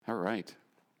right.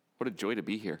 What a joy to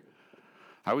be here.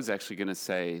 I was actually going to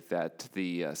say that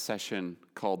the session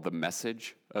called The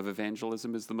Message of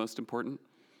Evangelism is the most important,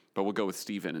 but we'll go with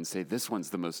Stephen and say this one's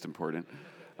the most important.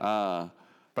 But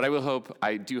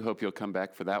I do hope you'll come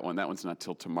back for that one. That one's not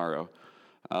till tomorrow.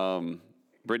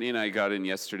 Brittany and I got in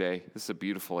yesterday. This is a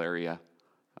beautiful area.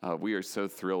 We are so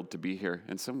thrilled to be here.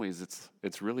 In some ways,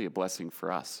 it's really a blessing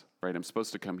for us, right? I'm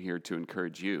supposed to come here to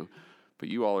encourage you, but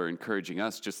you all are encouraging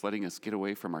us, just letting us get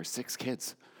away from our 6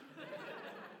 kids.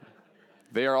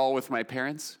 They are all with my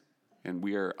parents, and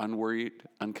we are unworried,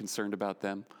 unconcerned about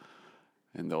them,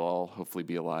 and they'll all hopefully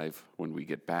be alive when we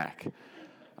get back.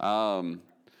 I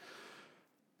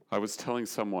was telling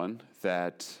someone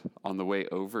that on the way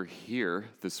over here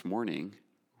this morning,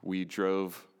 we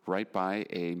drove right by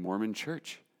a Mormon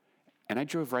church. And I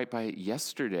drove right by it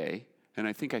yesterday, and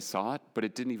I think I saw it, but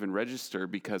it didn't even register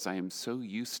because I am so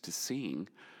used to seeing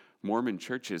Mormon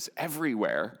churches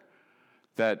everywhere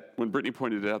that when Brittany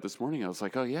pointed it out this morning, I was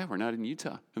like, oh yeah, we're not in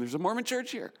Utah. And there's a Mormon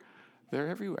church here. They're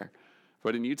everywhere.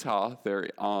 But in Utah, they're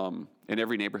in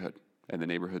every neighborhood, and the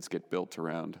neighborhoods get built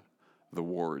around the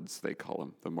wards, they call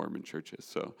them, the Mormon churches.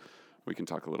 So we can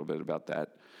talk a little bit about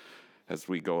that as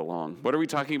we go along. What are we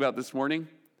talking about this morning?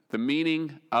 The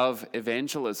meaning of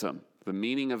evangelism. The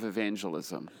meaning of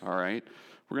evangelism, all right?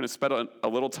 We're going to spend a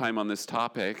little time on this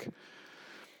topic,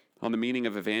 on the meaning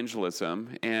of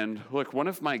evangelism. And look, one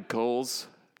of my goals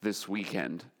this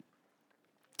weekend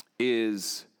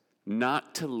is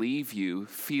not to leave you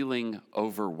feeling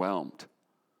overwhelmed,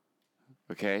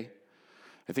 okay?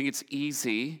 I think it's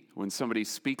easy when somebody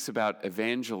speaks about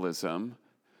evangelism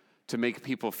to make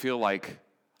people feel like,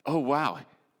 oh, wow,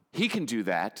 he can do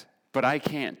that, but I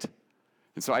can't.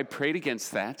 And so I prayed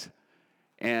against that,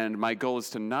 and my goal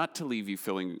is not to leave you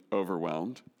feeling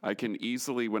overwhelmed. I can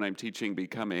easily, when I'm teaching,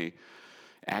 become a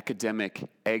academic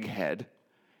egghead,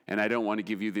 and I don't want to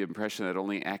give you the impression that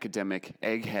only academic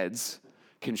eggheads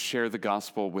can share the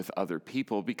gospel with other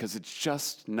people, because it's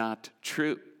just not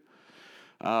true.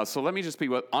 So let me just be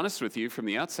honest with you from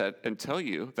the outset and tell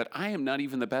you that I am not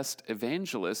even the best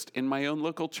evangelist in my own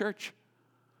local church.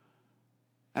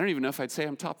 I don't even know if I'd say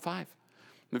I'm top 5.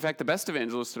 In fact, the best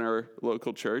evangelist in our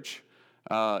local church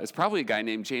is probably a guy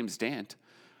named James Dant,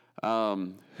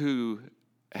 who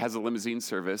has a limousine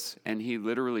service, and he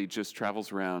literally just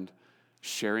travels around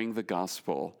sharing the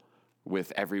gospel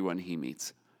with everyone he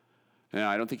meets. And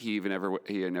I don't think he never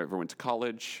went to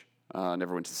college,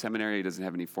 never went to seminary. He doesn't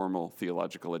have any formal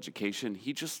theological education.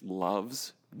 He just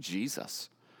loves Jesus.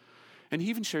 And he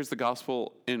even shares the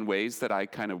gospel in ways that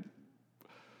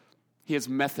he has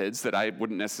methods that I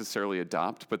wouldn't necessarily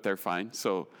adopt, but they're fine.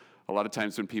 So a lot of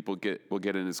times when people will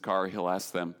get in his car, he'll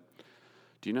ask them,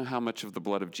 do you know how much of the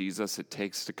blood of Jesus it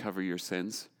takes to cover your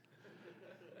sins?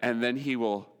 And then he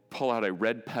will pull out a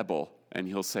red pebble and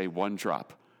he'll say 1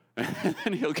 drop.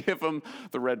 And he'll give them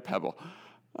the red pebble.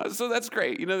 So that's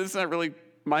great. That's not really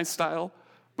my style,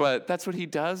 but that's what he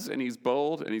does, and he's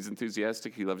bold, and he's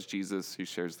enthusiastic. He loves Jesus. He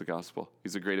shares the gospel.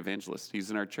 He's a great evangelist.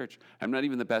 He's in our church. I'm not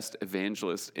even the best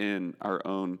evangelist in our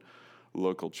own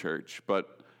local church,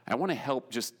 but I want to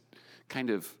help just kind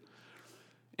of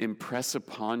impress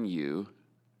upon you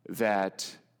that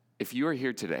if you are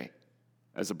here today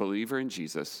as a believer in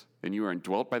Jesus, and you are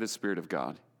indwelt by the Spirit of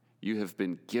God, you have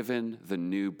been given the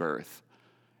new birth,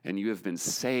 and you have been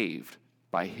saved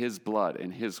by his blood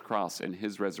and his cross and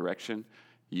his resurrection.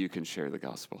 You can share the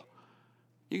gospel.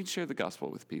 You can share the gospel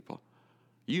with people.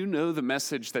 You know the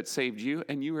message that saved you,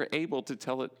 and you are able to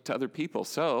tell it to other people.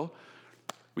 So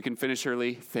we can finish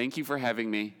early. Thank you for having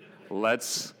me.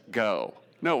 Let's go.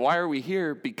 No, why are we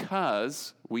here?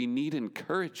 Because we need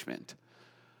encouragement.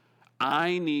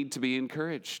 I need to be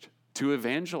encouraged to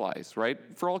evangelize, right?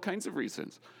 For all kinds of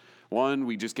reasons. One,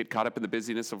 we just get caught up in the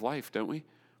busyness of life, don't we?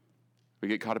 We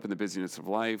get caught up in the busyness of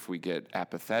life. We get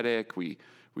apathetic.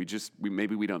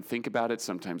 Maybe we don't think about it.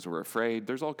 Sometimes we're afraid.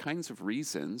 There's all kinds of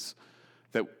reasons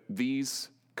that these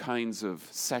kinds of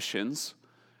sessions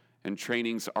and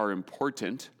trainings are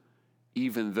important,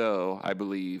 even though I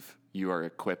believe you are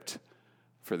equipped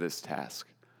for this task.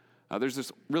 There's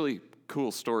this really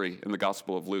cool story in the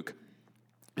Gospel of Luke,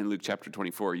 in Luke chapter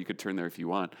 24. You could turn there if you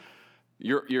want.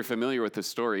 You're familiar with this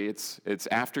story. It's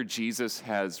after Jesus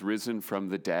has risen from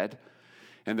the dead,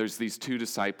 and there's these 2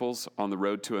 disciples on the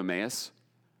road to Emmaus,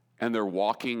 and they're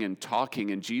walking and talking,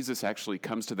 and Jesus actually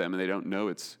comes to them, and they don't know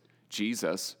it's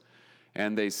Jesus,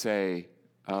 and they say,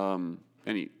 and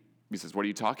he says, what are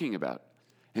you talking about?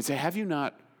 And say, have you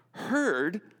not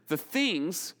heard the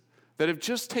things that have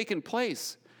just taken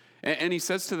place? And he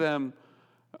says to them,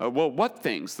 well, what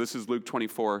things? This is Luke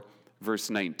 24, verse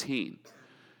 19.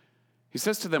 He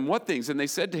says to them, "What things?" And they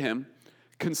said to him,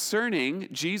 "Concerning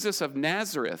Jesus of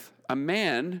Nazareth, a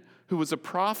man who was a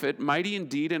prophet, mighty in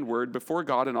deed and word before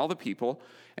God and all the people,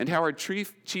 and how our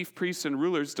chief priests and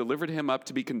rulers delivered him up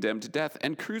to be condemned to death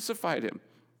and crucified him.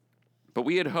 But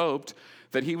we had hoped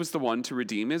that he was the one to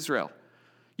redeem Israel.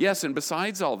 Yes, and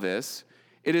besides all this,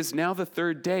 it is now the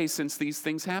third day since these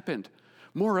things happened.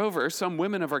 Moreover, some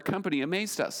women of our company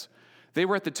amazed us. They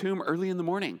were at the tomb early in the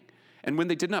morning, and when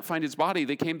they did not find his body,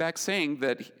 they came back saying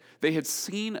that they had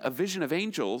seen a vision of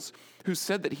angels who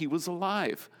said that he was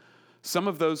alive. Some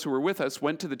of those who were with us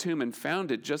went to the tomb and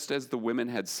found it just as the women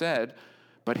had said,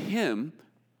 but him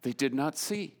they did not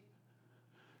see."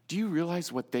 Do you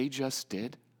realize what they just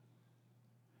did?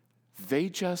 They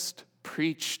just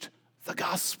preached the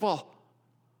gospel,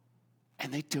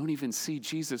 and they don't even see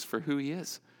Jesus for who he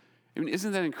is. I mean,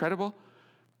 isn't that incredible?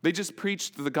 They just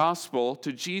preached the gospel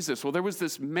to Jesus. Well, there was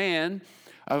this man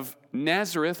of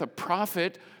Nazareth, a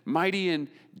prophet, mighty in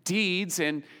deeds,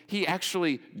 and he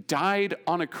actually died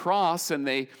on a cross, and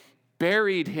they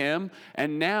buried him,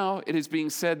 and now it is being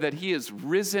said that he is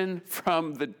risen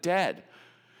from the dead.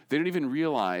 They don't even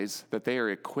realize that they are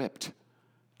equipped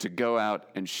to go out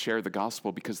and share the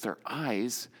gospel because their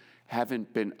eyes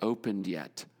haven't been opened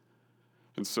yet.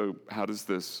 And so how does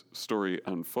this story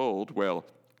unfold? Well,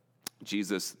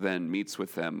 Jesus then meets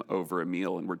with them over a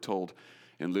meal, and we're told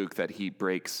in Luke that he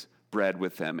breaks bread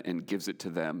with them and gives it to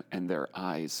them, and their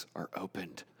eyes are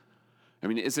opened. I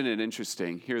mean, isn't it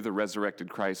interesting? Here the resurrected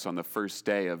Christ on the first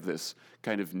day of this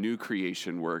kind of new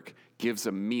creation work gives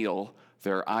a meal,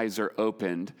 their eyes are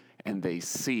opened, and they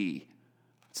see.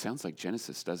 It sounds like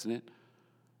Genesis, doesn't it?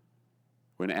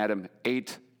 When Adam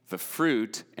ate the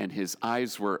fruit and his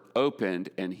eyes were opened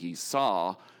and he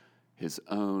saw his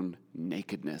own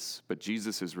nakedness. But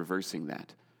Jesus is reversing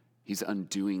that. He's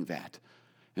undoing that.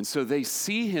 And so they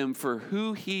see him for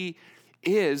who he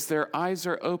is. Their eyes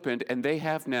are opened, and they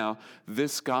have now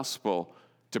this gospel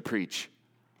to preach.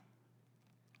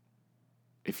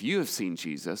 If you have seen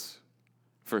Jesus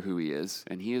for who he is,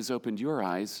 and he has opened your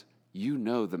eyes, you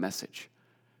know the message,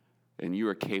 and you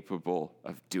are capable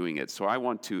of doing it. So I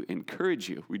want to encourage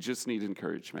you. We just need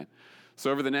encouragement. So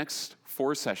over the next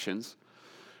 4 sessions,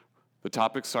 the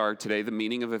topics are today the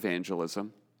meaning of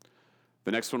evangelism.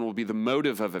 The next one will be the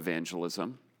motive of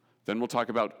evangelism. Then we'll talk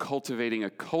about cultivating a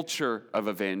culture of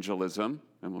evangelism,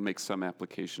 and we'll make some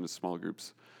application to small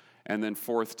groups. And then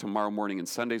fourth, tomorrow morning in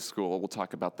Sunday school, we'll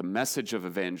talk about the message of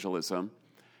evangelism.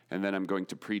 And then I'm going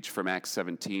to preach from Acts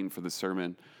 17 for the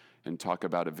sermon and talk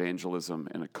about evangelism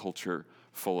in a culture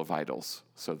full of idols.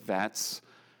 So that's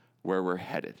where we're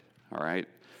headed, all right?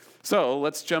 So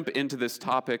let's jump into this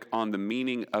topic on the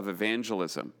meaning of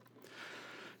evangelism.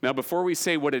 Now, before we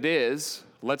say what it is,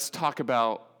 let's talk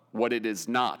about what it is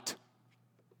not.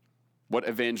 What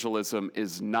evangelism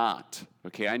is not.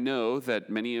 Okay, I know that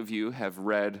many of you have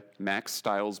read Max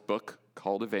Stiles' book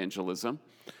called Evangelism,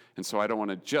 and so I don't want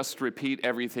to just repeat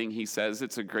everything he says.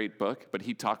 It's a great book, but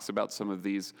he talks about some of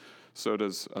these. So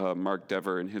does Mark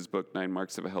Dever in his book, 9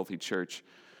 Marks of a Healthy Church.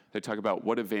 They talk about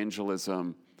what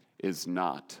evangelism is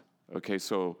not. Okay,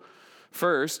 so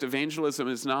first, evangelism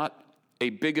is not a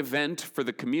big event for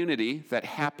the community that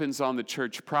happens on the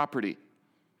church property.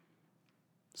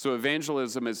 So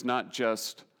evangelism is not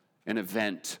just an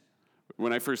event.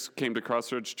 When I first came to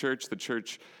Crossroads Church, the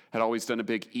church had always done a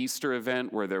big Easter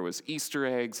event where there was Easter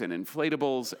eggs and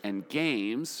inflatables and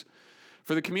games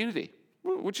for the community,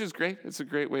 which is great. It's a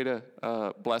great way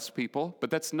to bless people,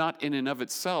 but that's not in and of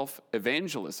itself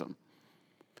evangelism.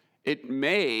 It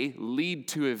may lead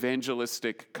to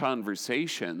evangelistic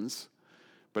conversations,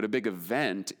 but a big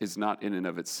event is not in and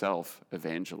of itself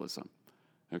evangelism.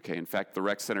 Okay, in fact, the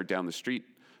rec center down the street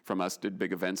from us did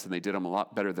big events, and they did them a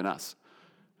lot better than us.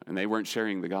 And they weren't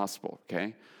sharing the gospel,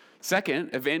 okay?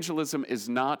 Second, evangelism is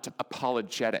not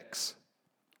apologetics.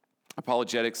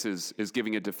 Apologetics is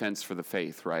giving a defense for the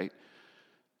faith, right?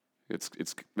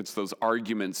 It's those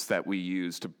arguments that we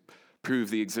use to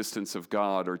prove the existence of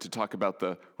God or to talk about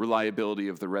the reliability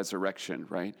of the resurrection,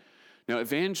 right? Now,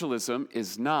 evangelism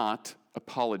is not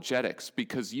apologetics,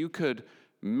 because you could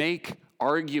make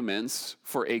arguments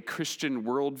for a Christian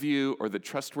worldview or the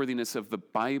trustworthiness of the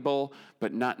Bible,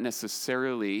 but not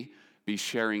necessarily be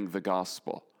sharing the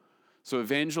gospel. So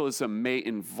evangelism may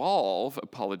involve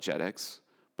apologetics,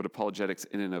 but apologetics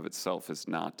in and of itself is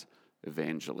not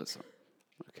evangelism.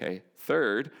 Okay?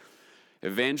 Third,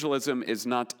 evangelism is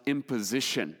not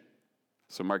imposition.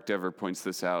 So Mark Dever points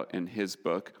this out in his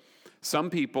book. Some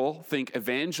people think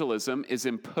evangelism is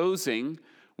imposing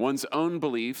one's own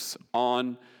beliefs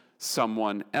on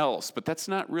someone else, but that's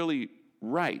not really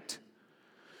right.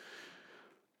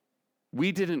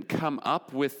 We didn't come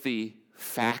up with the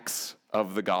facts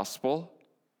of the gospel,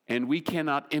 and we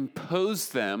cannot impose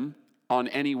them on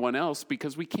anyone else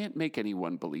because we can't make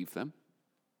anyone believe them.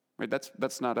 Right?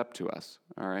 That's not up to us,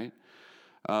 all right?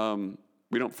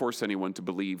 We don't force anyone to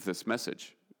believe this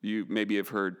message. You maybe have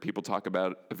heard people talk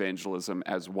about evangelism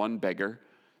as one beggar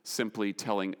simply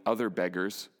telling other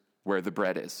beggars where the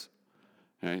bread is.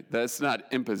 Right? That's not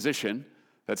imposition.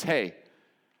 That's, hey,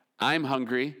 I'm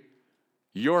hungry,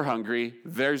 you're hungry,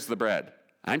 there's the bread.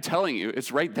 I'm telling you,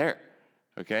 it's right there,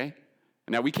 okay?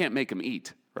 Now, we can't make them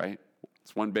eat, right?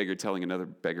 It's one beggar telling another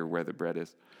beggar where the bread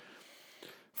is.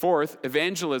 Fourth,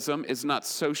 evangelism is not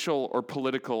social or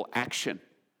political action.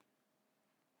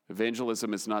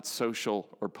 Evangelism is not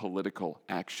social or political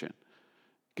action.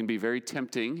 It can be very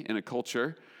tempting in a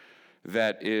culture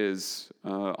that is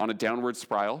on a downward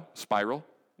spiral,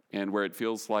 and where it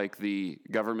feels like the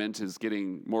government is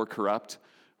getting more corrupt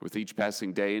with each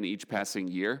passing day and each passing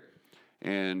year,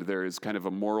 and there is kind of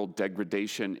a moral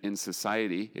degradation in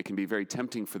society. It can be very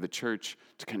tempting for the church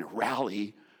to kind of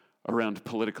rally around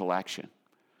political action.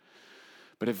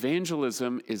 But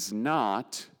evangelism is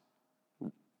not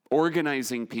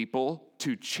organizing people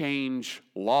to change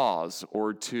laws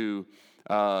or to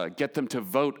get them to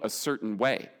vote a certain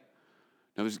way.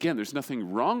 Now, there's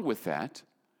nothing wrong with that,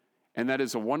 and that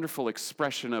is a wonderful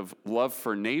expression of love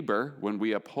for neighbor when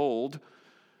we uphold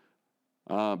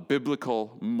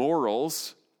biblical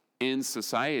morals in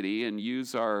society and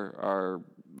use our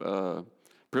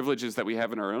privileges that we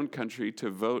have in our own country to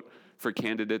vote for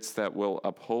candidates that will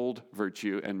uphold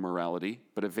virtue and morality.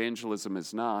 But evangelism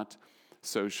is not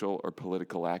social or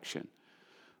political action.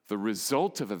 The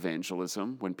result of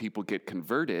evangelism, when people get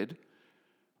converted,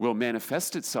 will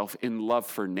manifest itself in love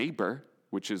for neighbor,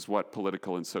 which is what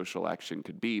political and social action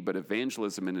could be, but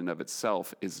evangelism in and of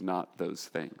itself is not those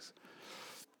things.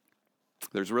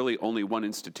 There's really only one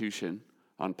institution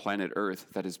on planet Earth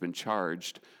that has been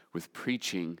charged with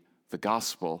preaching the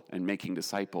gospel and making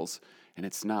disciples, and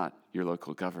it's not your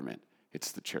local government,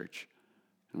 it's the church.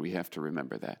 And we have to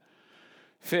remember that.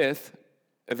 Fifth,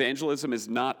 evangelism is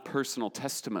not personal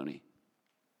testimony.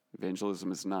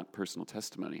 Evangelism is not personal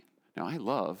testimony. Now, I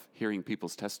love hearing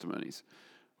people's testimonies.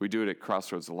 We do it at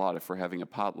Crossroads a lot. If we're having a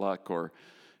potluck or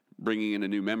bringing in a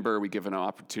new member, we give an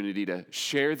opportunity to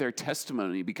share their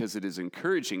testimony because it is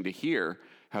encouraging to hear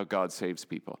how God saves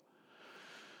people.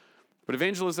 But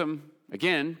evangelism,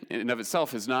 again, in and of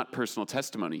itself, is not personal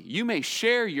testimony. You may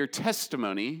share your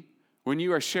testimony when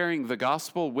you are sharing the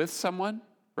gospel with someone,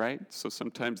 right? So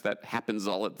sometimes that happens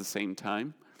all at the same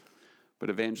time. But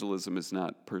evangelism is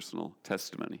not personal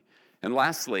testimony. And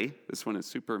lastly, this one is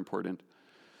super important.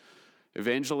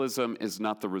 Evangelism is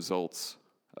not the results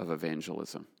of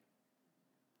evangelism.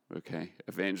 Okay?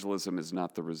 Evangelism is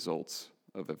not the results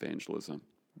of evangelism.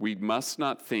 We must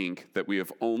not think that we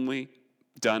have only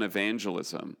done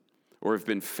evangelism or have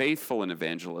been faithful in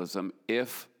evangelism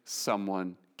if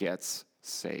someone gets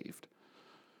saved.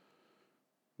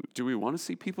 Do we want to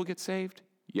see people get saved?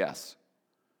 Yes.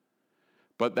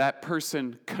 But that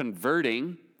person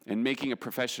converting and making a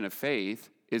profession of faith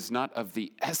is not of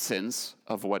the essence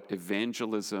of what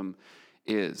evangelism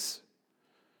is.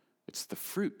 It's the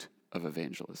fruit of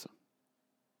evangelism.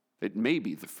 It may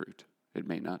be the fruit. It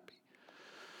may not be.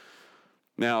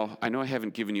 Now, I know I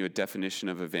haven't given you a definition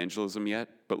of evangelism yet,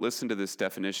 but listen to this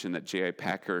definition that J.I.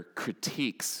 Packer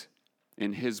critiques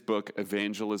in his book,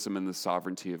 Evangelism and the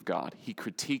Sovereignty of God. He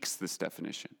critiques this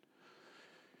definition.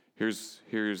 Here's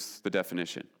the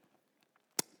definition.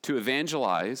 To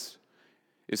evangelize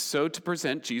is so to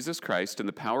present Jesus Christ in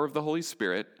the power of the Holy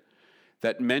Spirit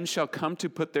that men shall come to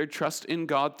put their trust in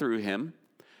God through him,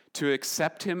 to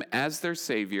accept him as their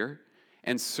Savior,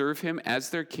 and serve him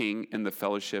as their King in the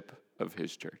fellowship of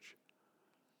his church.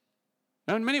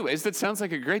 Now, in many ways, that sounds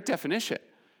like a great definition.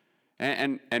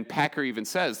 And Packer even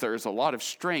says there is a lot of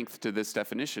strength to this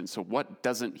definition, so what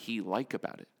doesn't he like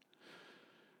about it?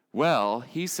 Well,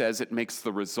 he says it makes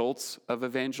the results of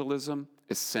evangelism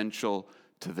essential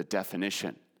to the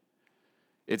definition.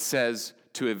 It says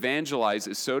to evangelize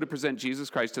is so to present Jesus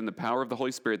Christ in the power of the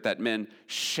Holy Spirit that men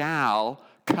shall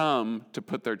come to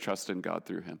put their trust in God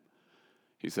through him.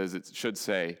 He says it should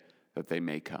say that they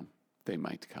may come, they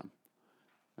might come.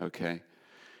 Okay?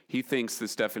 He thinks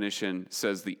this definition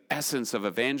says the essence of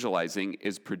evangelizing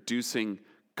is producing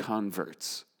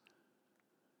converts.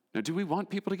 Now, do we want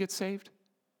people to get saved?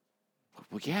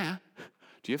 Well, yeah.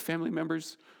 Do you have family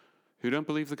members who don't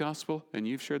believe the gospel and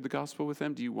you've shared the gospel with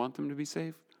them? Do you want them to be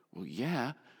saved? Well,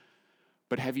 yeah.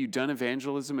 But have you done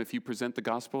evangelism if you present the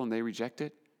gospel and they reject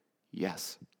it?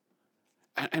 Yes.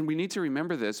 And we need to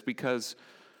remember this because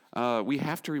we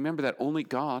have to remember that only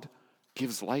God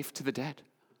gives life to the dead.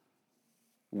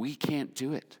 We can't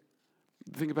do it.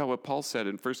 Think about what Paul said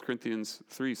in 1 Corinthians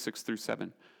 3, 6 through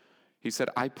 7. He said,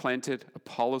 I planted,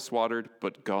 Apollos watered,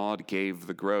 but God gave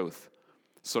the growth.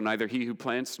 So neither he who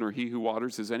plants nor he who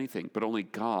waters is anything, but only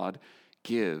God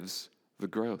gives the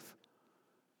growth.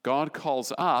 God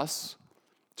calls us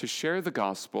to share the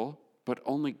gospel, but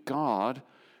only God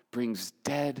brings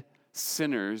dead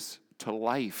sinners to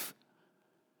life.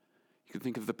 You can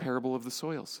think of the parable of the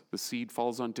soils. The seed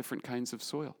falls on different kinds of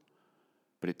soil,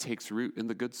 but it takes root in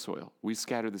the good soil. We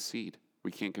scatter the seed.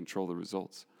 We can't control the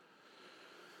results.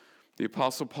 The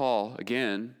Apostle Paul,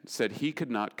 again, said he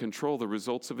could not control the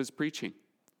results of his preaching.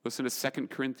 Listen to 2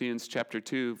 Corinthians chapter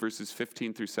 2, verses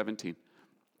 15 through 17.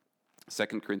 2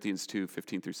 Corinthians 2,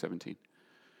 15 through 17.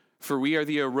 For we are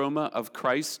the aroma of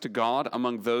Christ to God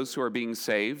among those who are being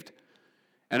saved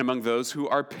and among those who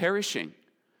are perishing.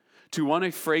 To one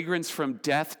a fragrance from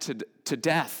death to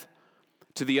death,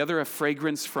 to the other a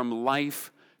fragrance from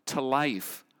life to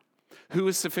life. Who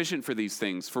is sufficient for these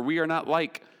things? For we are not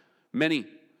like many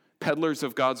peddlers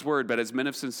of God's word, but as men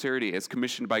of sincerity, as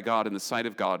commissioned by God in the sight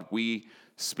of God, we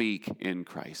speak in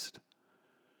Christ.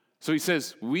 So he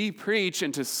says, we preach,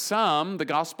 and to some the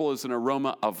gospel is an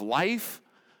aroma of life,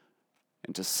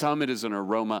 and to some it is an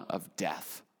aroma of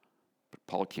death. But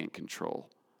Paul can't control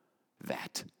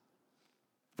that.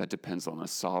 That depends on the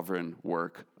sovereign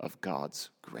work of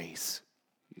God's grace,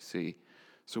 you see.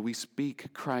 So we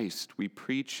speak Christ. We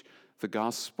preach the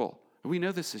gospel. We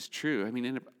know this is true. I mean,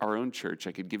 in our own church,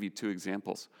 I could give you two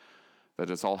examples that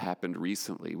has all happened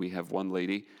recently. We have one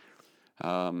lady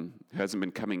who hasn't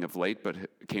been coming of late, but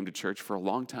came to church for a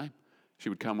long time. She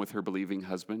would come with her believing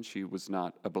husband. She was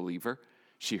not a believer.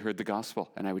 She heard the gospel,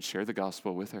 and I would share the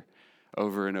gospel with her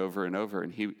over and over and over,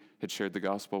 and he had shared the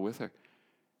gospel with her,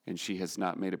 and she has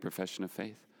not made a profession of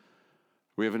faith.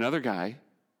 We have another guy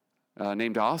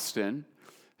named Austin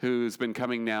who's been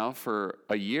coming now for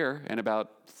a year, and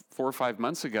about 4 or 5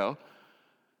 months ago,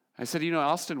 I said,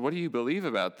 Austin, what do you believe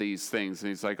about these things? And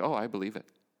he's like, I believe it.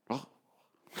 Oh.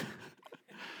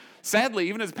 Sadly,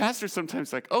 even as pastor,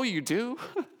 sometimes like, oh, you do?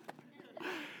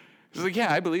 He's like,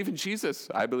 yeah, I believe in Jesus.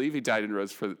 I believe he died and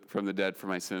rose from the dead for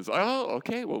my sins. Oh,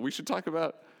 okay, well, we should talk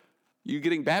about you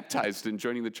getting baptized and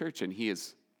joining the church. And he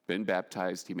has been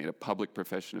baptized. He made a public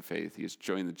profession of faith. He has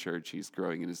joined the church. He's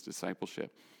growing in his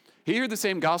discipleship. He heard the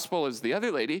same gospel as the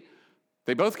other lady.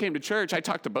 They both came to church. I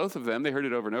talked to both of them. They heard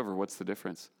it over and over. What's the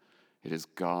difference? It is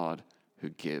God who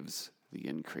gives the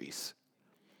increase.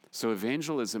 So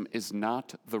evangelism is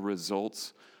not the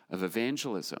results of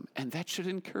evangelism, and that should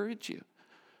encourage you.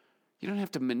 You don't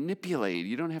have to manipulate.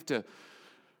 You don't have to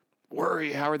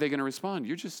worry, how are they going to respond?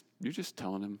 You're just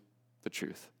telling them the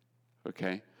truth,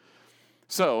 okay?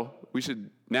 So we should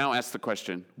now ask the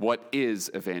question, what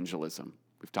is evangelism?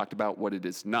 We've talked about what it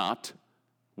is not.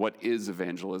 What is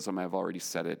evangelism? I've already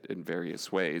said it in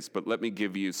various ways, but let me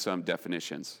give you some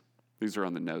definitions. These are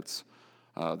on the notes,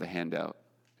 the handout,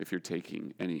 if you're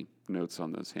taking any notes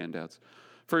on those handouts.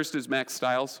 First is Max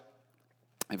Stiles.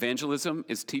 Evangelism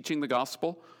is teaching the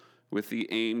gospel with the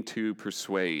aim to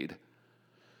persuade.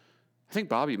 I think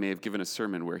Bobby may have given a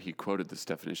sermon where he quoted this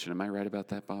definition. Am I right about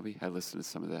that, Bobby? I listened to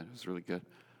some of that. It was really good.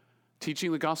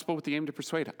 Teaching the gospel with the aim to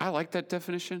persuade. I like that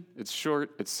definition. It's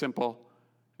short. It's simple.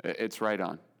 It's right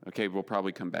on. Okay, we'll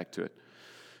probably come back to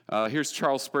it. Here's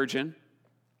Charles Spurgeon.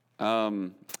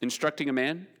 Instructing a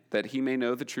man that he may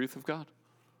know the truth of God.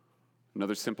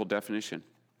 Another simple definition.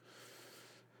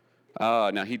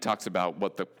 Now, he talks about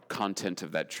what the content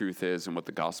of that truth is and what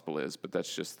the gospel is, but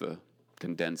that's just the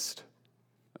condensed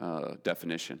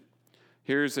definition.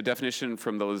 Here's a definition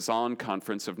from the Lausanne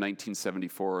Conference of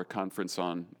 1974, a conference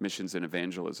on missions and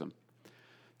evangelism.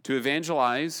 To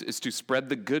evangelize is to spread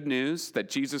the good news that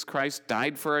Jesus Christ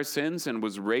died for our sins and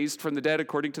was raised from the dead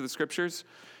according to the Scriptures,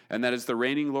 and that as the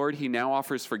reigning Lord, he now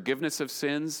offers forgiveness of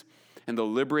sins and the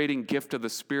liberating gift of the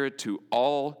Spirit to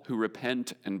all who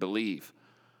repent and believe.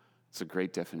 It's a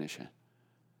great definition.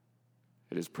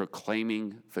 It is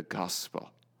proclaiming the gospel,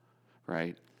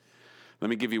 right? Let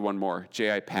me give you one more.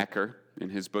 J.I. Packer, in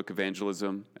his book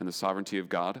Evangelism and the Sovereignty of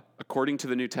God, according to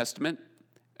the New Testament,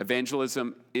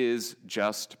 evangelism is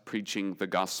just preaching the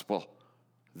gospel,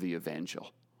 the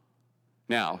evangel.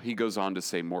 Now, he goes on to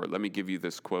say more. Let me give you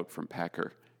this quote from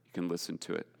Packer. You can listen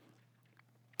to it.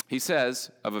 He says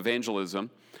of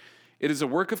evangelism, it is a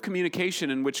work of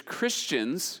communication in which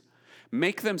Christians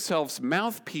make themselves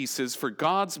mouthpieces for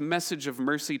God's message of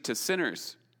mercy to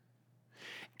sinners.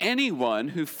 Anyone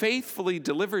who faithfully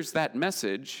delivers that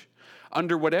message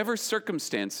under whatever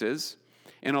circumstances,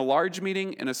 in a large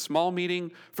meeting, in a small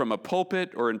meeting, from a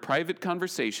pulpit, or in private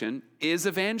conversation, is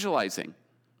evangelizing.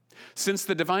 Since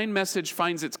the divine message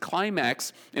finds its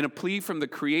climax in a plea from the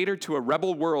Creator to a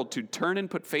rebel world to turn and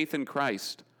put faith in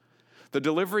Christ, the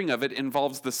delivering of it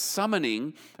involves the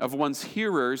summoning of one's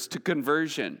hearers to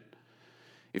conversion.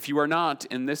 If you are not,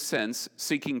 in this sense,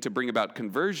 seeking to bring about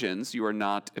conversions, you are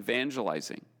not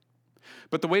evangelizing.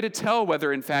 But the way to tell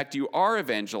whether, in fact, you are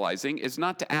evangelizing is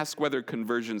not to ask whether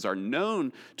conversions are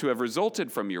known to have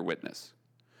resulted from your witness.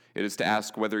 It is to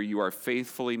ask whether you are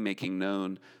faithfully making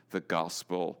known the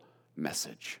gospel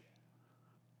message.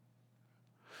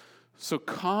 So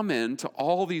common to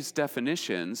all these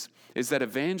definitions is that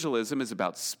evangelism is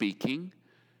about speaking,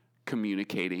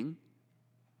 communicating,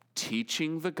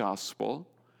 teaching the gospel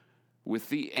with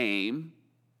the aim,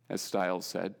 as Stiles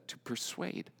said, to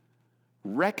persuade.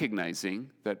 Recognizing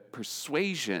that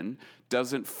persuasion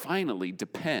doesn't finally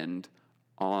depend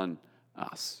on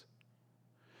us.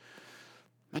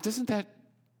 Now, doesn't that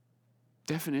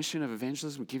definition of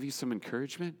evangelism give you some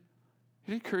encouragement?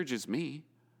 It encourages me.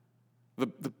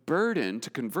 The burden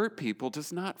to convert people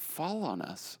does not fall on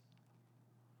us.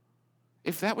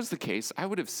 If that was the case, I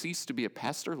would have ceased to be a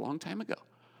pastor a long time ago.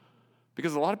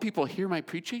 Because a lot of people hear my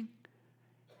preaching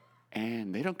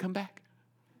and they don't come back.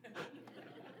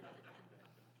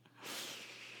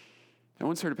 I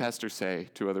once heard a pastor say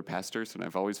to other pastors, and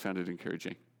I've always found it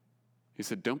encouraging. He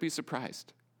said, don't be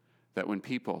surprised that when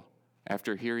people,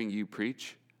 after hearing you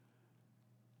preach,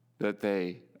 that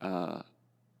they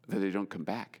don't come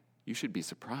back. You should be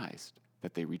surprised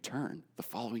that they return the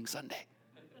following Sunday.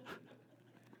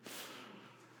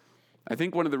 I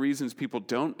think one of the reasons people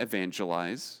don't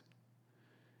evangelize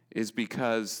is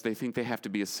because they think they have to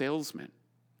be a salesman.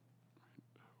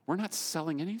 We're not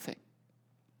selling anything.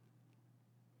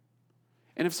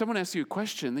 And if someone asks you a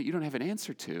question that you don't have an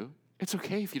answer to, it's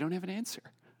okay if you don't have an answer.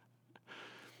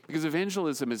 Because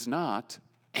evangelism is not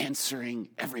answering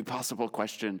every possible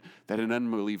question that an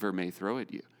unbeliever may throw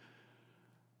at you.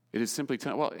 It is simply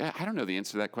telling, well, I don't know the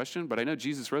answer to that question, but I know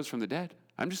Jesus rose from the dead.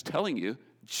 I'm just telling you,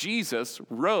 Jesus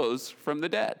rose from the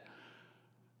dead.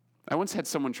 I once had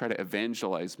someone try to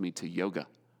evangelize me to yoga.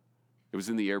 It was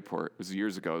in the airport. It was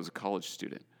years ago. I was a college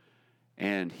student.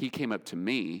 And he came up to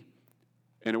me,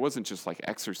 and it wasn't just like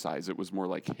exercise. It was more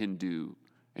like Hindu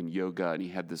and yoga, and he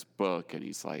had this book, and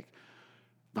he's like,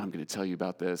 I'm going to tell you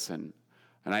about this. And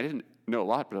I didn't know a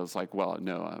lot, but I was like, well,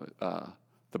 no,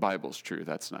 the Bible's true.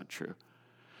 That's not true.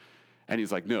 And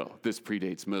he's like, no, this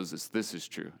predates Moses. This is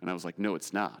true. And I was like, no,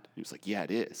 it's not. And he was like, yeah,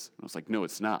 it is. And I was like, no,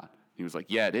 it's not. He was like,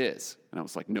 yeah, it is. And I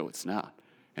was like, no, it's not.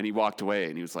 And he walked away,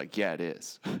 and he was like, yeah, it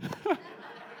is.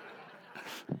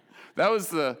 That was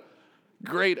the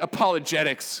great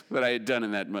apologetics that I had done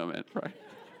in that moment, right?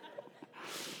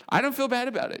 I don't feel bad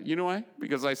about it. You know why?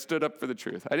 Because I stood up for the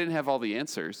truth. I didn't have all the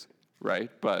answers, right?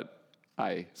 But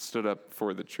I stood up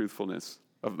for the truthfulness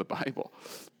of the Bible.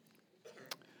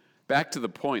 Back to the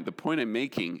point I'm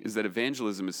making is that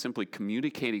evangelism is simply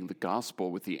communicating the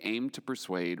gospel with the aim to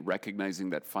persuade, recognizing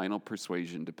that final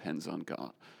persuasion depends on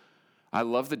God. I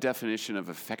love the definition of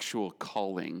effectual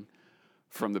calling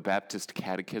from the Baptist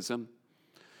Catechism.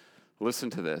 Listen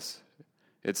to this.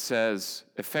 It says,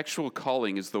 effectual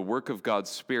calling is the work of God's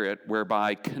Spirit,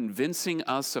 whereby convincing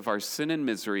us of our sin and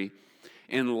misery,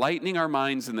 enlightening our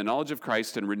minds in the knowledge of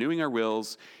Christ, and renewing our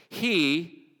wills,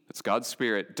 He, that's God's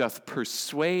Spirit, doth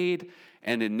persuade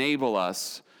and enable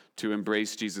us to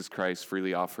embrace Jesus Christ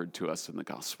freely offered to us in the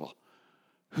gospel.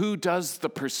 Who does the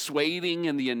persuading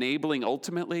and the enabling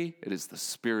ultimately? It is the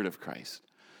Spirit of Christ.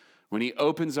 When He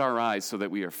opens our eyes so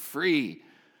that we are free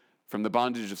from the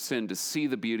bondage of sin to see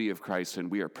the beauty of Christ,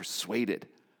 and we are persuaded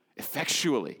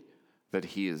effectually that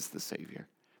He is the Savior.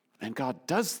 And God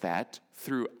does that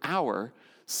through our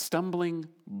stumbling,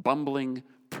 bumbling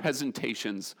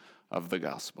presentations of the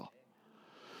gospel.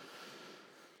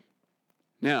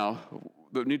 Now,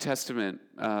 the New Testament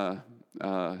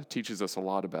teaches us a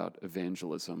lot about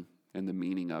evangelism and the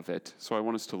meaning of it. So I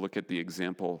want us to look at the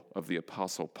example of the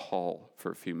Apostle Paul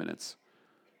for a few minutes.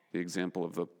 The example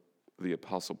of the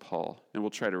Apostle Paul. And we'll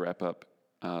try to wrap up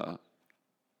around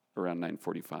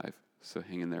 9:45. So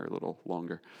hang in there a little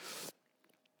longer.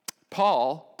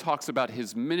 Paul talks about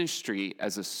his ministry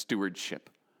as a stewardship.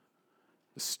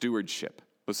 A stewardship.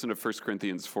 Listen to 1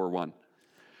 Corinthians 4:1.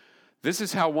 This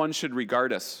is how one should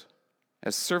regard us,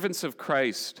 as servants of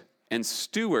Christ and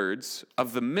stewards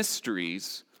of the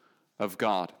mysteries of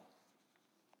God.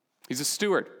 He's a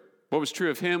steward. What was true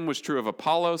of him was true of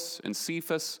Apollos and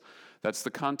Cephas. That's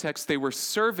the context. They were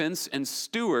servants and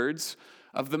stewards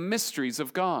of the mysteries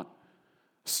of God.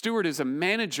 Steward is a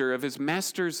manager of his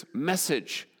master's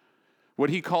message. What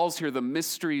he calls here the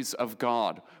mysteries of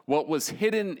God. What was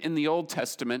hidden in the Old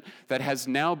Testament that has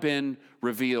now been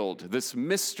revealed. This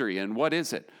mystery, and what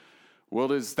is it?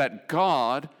 Well, it is that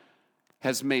God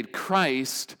has made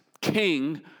Christ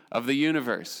King of the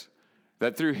universe.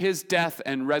 That through his death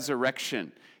and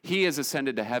resurrection, he has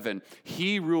ascended to heaven.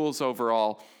 He rules over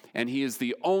all, and he is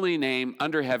the only name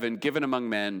under heaven given among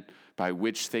men by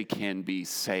which they can be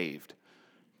saved.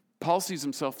 Paul sees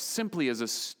himself simply as a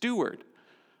steward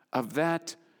of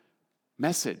that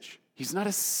message. He's not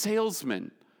a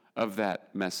salesman of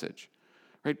that message.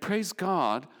 Right? Praise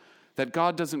God that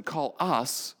God doesn't call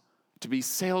us to be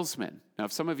salesmen. Now,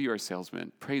 if some of you are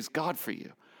salesmen, praise God for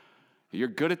you. You're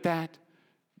good at that.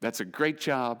 That's a great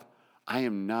job. I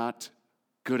am not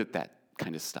good at that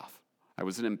kind of stuff. I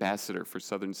was an ambassador for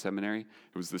Southern Seminary.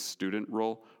 It was the student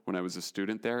role when I was a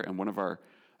student there, and one of our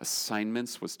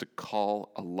assignments was to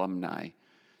call alumni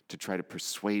to try to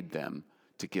persuade them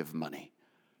to give money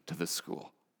to the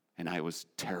school. And I was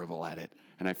terrible at it,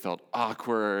 and I felt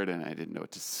awkward, and I didn't know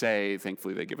what to say.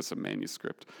 Thankfully, they gave us a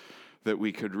manuscript that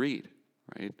we could read,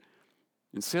 right?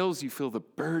 In sales, you feel the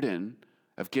burden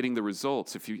of getting the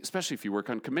results, especially if you work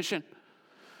on commission.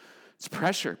 It's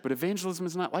pressure, but evangelism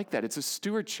is not like that. It's a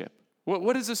stewardship.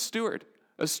 What is a steward?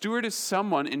 A steward is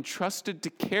someone entrusted to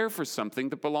care for something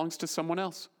that belongs to someone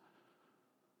else.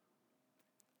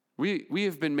 We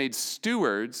have been made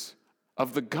stewards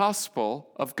of the gospel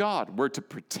of God. We're to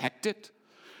protect it.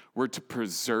 We're to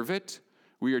preserve it.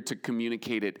 We are to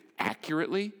communicate it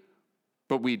accurately,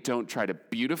 but we don't try to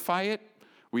beautify it.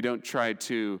 We don't try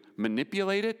to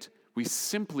manipulate it. We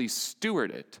simply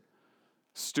steward it.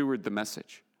 Steward the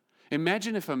message.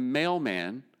 Imagine if a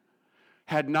mailman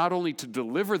had not only to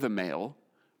deliver the mail,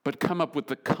 but come up with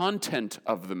the content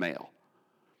of the mail.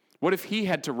 What if he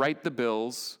had to write the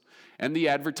bills and the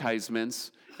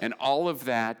advertisements and all of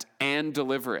that and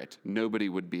deliver it? Nobody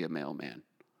would be a mailman.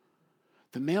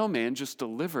 The mailman just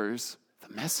delivers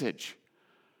the message.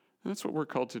 And that's what we're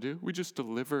called to do. We just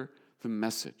deliver the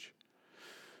message.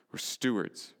 We're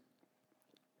stewards.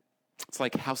 It's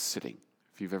like house sitting.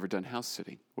 If you've ever done house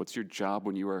sitting, what's your job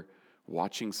when you are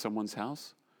watching someone's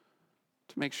house?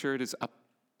 To make sure it is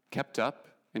kept up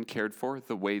and cared for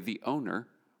the way the owner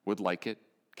would like it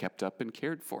kept up and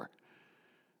cared for.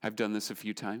 I've done this a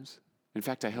few times. In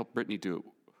fact, I helped Brittany do it.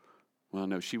 Well,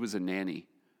 no, she was a nanny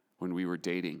when we were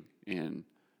dating in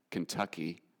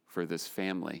Kentucky for this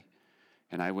family.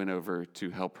 And I went over to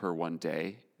help her one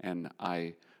day, and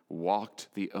I walked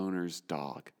the owner's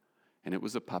dog. And it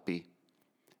was a puppy.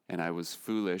 And I was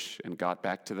foolish and got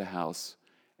back to the house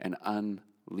and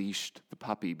unleashed the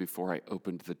puppy before I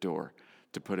opened the door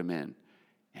to put him in.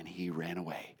 And he ran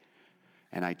away.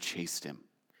 And I chased him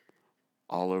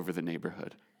all over the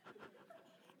neighborhood.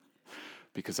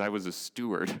 Because I was a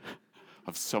steward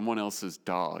of someone else's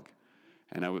dog.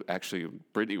 And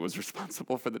Brittany was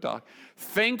responsible for the dog.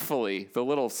 Thankfully, the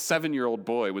little 7-year-old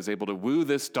boy was able to woo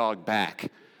this dog back.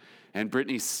 And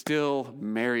Brittany still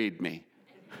married me.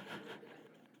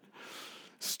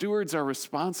 Stewards are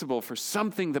responsible for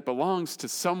something that belongs to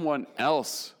someone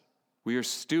else. We are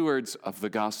stewards of the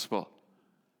gospel.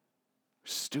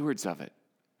 Stewards of it,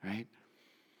 right?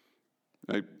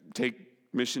 I take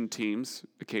mission teams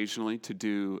occasionally to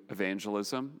do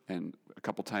evangelism, and a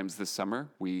couple times this summer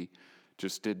we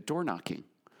just did door knocking.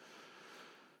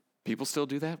 People still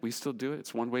do that. We still do it.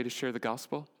 It's one way to share the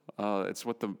gospel. It's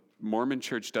what the Mormon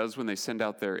church does when they send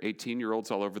out their 18-year-olds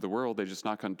all over the world. They just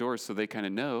knock on doors so they kind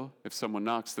of know if someone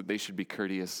knocks that they should be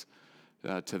courteous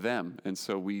to them. And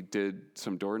so we did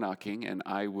some door knocking, and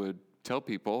I would tell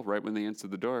people right when they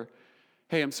answered the door,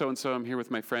 hey, I'm so-and-so. I'm here with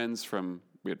my friends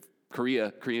we had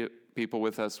Korea people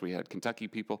with us. We had Kentucky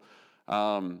people.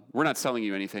 We're not selling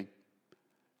you anything.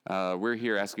 We're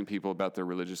here asking people about their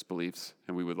religious beliefs,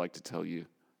 and we would like to tell you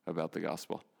about the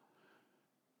gospel.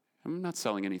 I'm not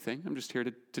selling anything. I'm just here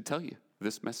to tell you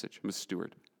this message. I'm a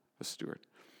steward.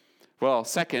 Well,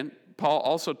 second, Paul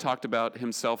also talked about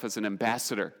himself as an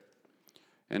ambassador.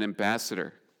 An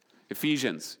ambassador.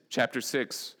 Ephesians chapter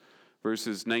 6,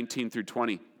 verses 19 through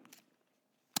 20.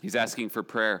 He's asking for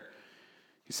prayer.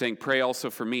 He's saying, pray also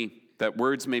for me, that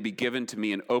words may be given to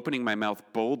me in opening my mouth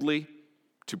boldly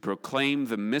to proclaim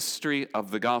the mystery of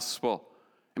the gospel.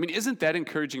 I mean, isn't that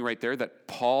encouraging right there that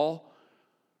Paul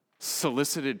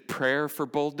solicited prayer for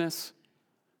boldness?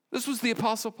 This was the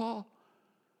Apostle Paul.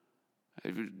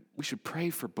 We should pray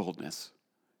for boldness.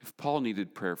 If Paul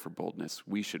needed prayer for boldness,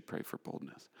 we should pray for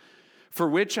boldness. For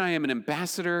which I am an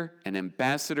ambassador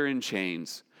in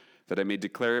chains, that I may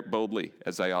declare it boldly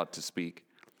as I ought to speak.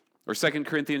 Or 2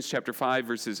 Corinthians chapter 5,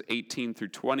 verses 18 through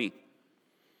 20.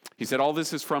 He said, all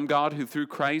this is from God, who through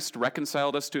Christ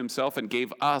reconciled us to himself and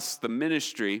gave us the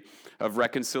ministry of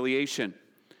reconciliation.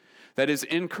 That is,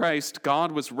 in Christ,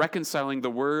 God was reconciling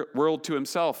the world to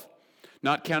himself,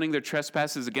 not counting their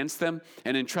trespasses against them,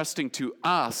 and entrusting to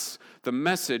us the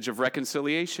message of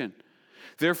reconciliation.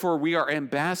 Therefore, we are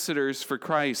ambassadors for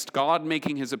Christ, God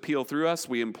making his appeal through us.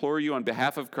 We implore you on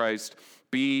behalf of Christ,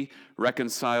 be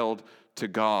reconciled to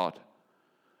God.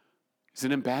 He's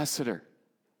an ambassador.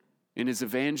 In his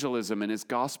evangelism and his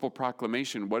gospel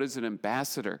proclamation, what is an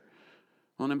ambassador?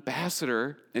 Well, an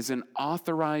ambassador is an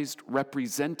authorized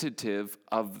representative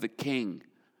of the king.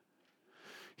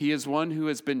 He is one who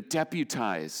has been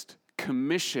deputized,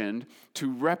 commissioned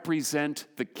to represent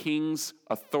the king's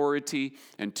authority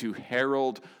and to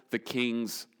herald the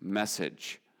king's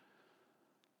message.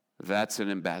 That's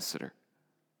an ambassador.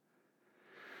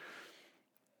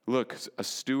 Look, a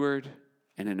steward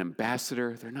and an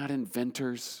ambassador, they're not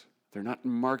inventors. They're not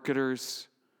marketers.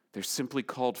 They're simply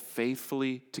called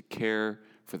faithfully to care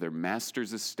for their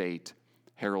master's estate,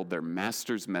 herald their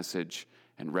master's message,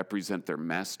 and represent their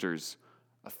master's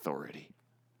authority.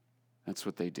 That's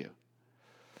what they do.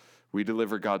 We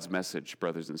deliver God's message,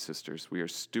 brothers and sisters. We are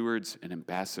stewards and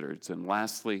ambassadors. And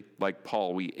lastly, like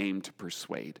Paul, we aim to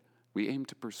persuade. We aim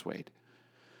to persuade.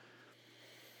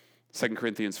 2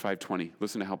 Corinthians 5:20.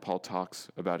 Listen to how Paul talks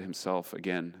about himself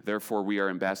again. Therefore, we are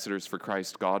ambassadors for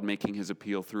Christ, God making his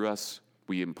appeal through us.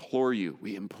 We implore you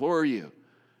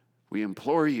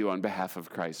on behalf of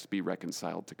Christ, be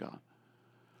reconciled to God.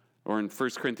 Or in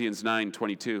 1 Corinthians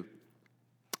 9:22,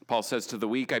 Paul says, to the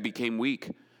weak I became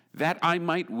weak, that I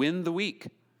might win the weak.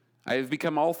 I have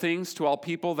become all things to all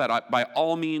people, that by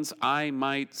all means I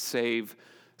might save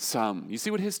some. You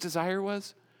see what his desire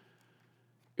was?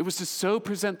 It was to so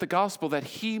present the gospel that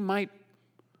he might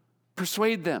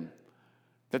persuade them,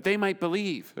 that they might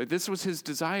believe. This was his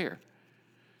desire.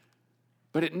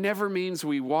 But it never means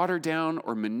we water down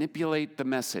or manipulate the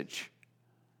message,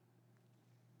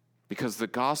 because the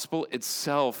gospel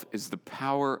itself is the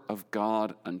power of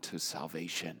God unto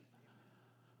salvation.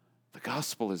 The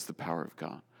gospel is the power of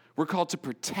God. We're called to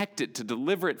protect it, to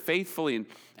deliver it faithfully and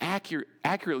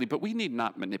accurately, but we need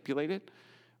not manipulate it.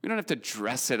 We don't have to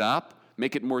dress it up,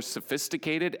 make it more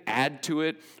sophisticated, add to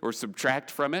it, or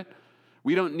subtract from it.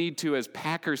 We don't need to, as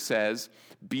Packer says,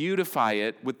 beautify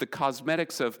it with the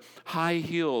cosmetics of high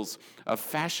heels, of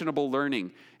fashionable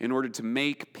learning, in order to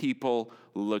make people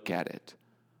look at it.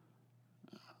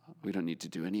 We don't need to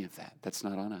do any of that. That's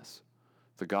not on us.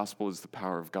 The gospel is the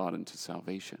power of God unto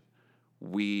salvation.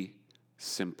 We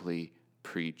simply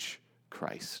preach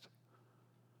Christ.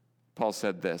 Paul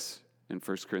said this in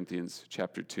 1 Corinthians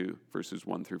chapter 2, verses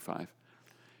 1 through 5.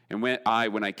 And when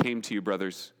I came to you,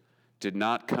 brothers, did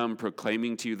not come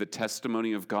proclaiming to you the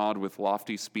testimony of God with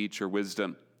lofty speech or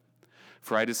wisdom.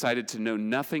 For I decided to know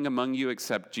nothing among you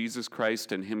except Jesus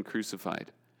Christ and him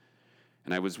crucified.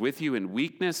 And I was with you in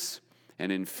weakness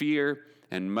and in fear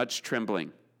and much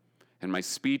trembling. And my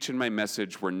speech and my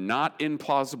message were not in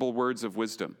plausible words of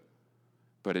wisdom,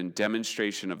 but in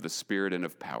demonstration of the Spirit and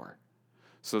of power,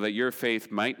 so that your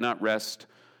faith might not rest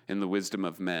in the wisdom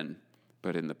of men,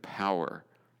 but in the power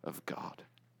of God.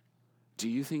 Do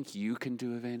you think you can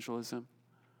do evangelism?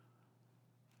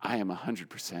 I am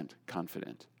 100%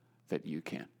 confident that you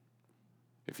can.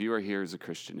 If you are here as a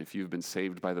Christian, if you've been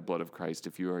saved by the blood of Christ,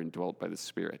 if you are indwelt by the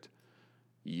Spirit,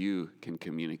 you can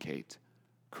communicate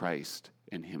Christ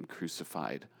and him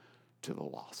crucified to the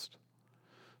lost.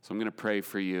 So I'm going to pray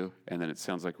for you, and then it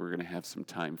sounds like we're going to have some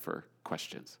time for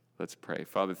questions. Let's pray.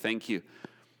 Father, thank you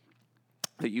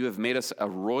that you have made us a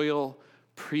royal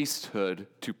priesthood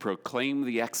to proclaim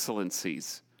the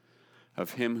excellencies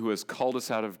of him who has called us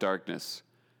out of darkness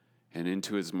and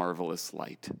into his marvelous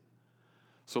light.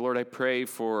 So, Lord, I pray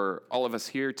for all of us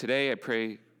here today. I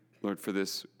pray, Lord, for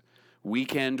this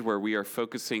weekend where we are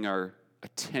focusing our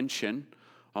attention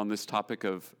on this topic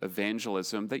of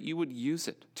evangelism, that you would use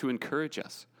it to encourage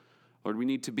us. Lord, we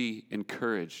need to be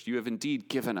encouraged. You have indeed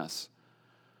given us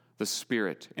the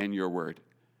Spirit and your word,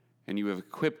 and you have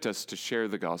equipped us to share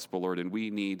the gospel, Lord, and we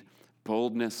need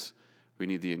boldness. We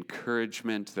need the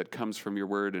encouragement that comes from your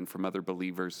word and from other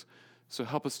believers. So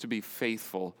help us to be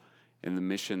faithful in the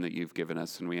mission that you've given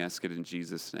us, and we ask it in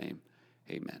Jesus' name.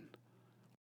 Amen.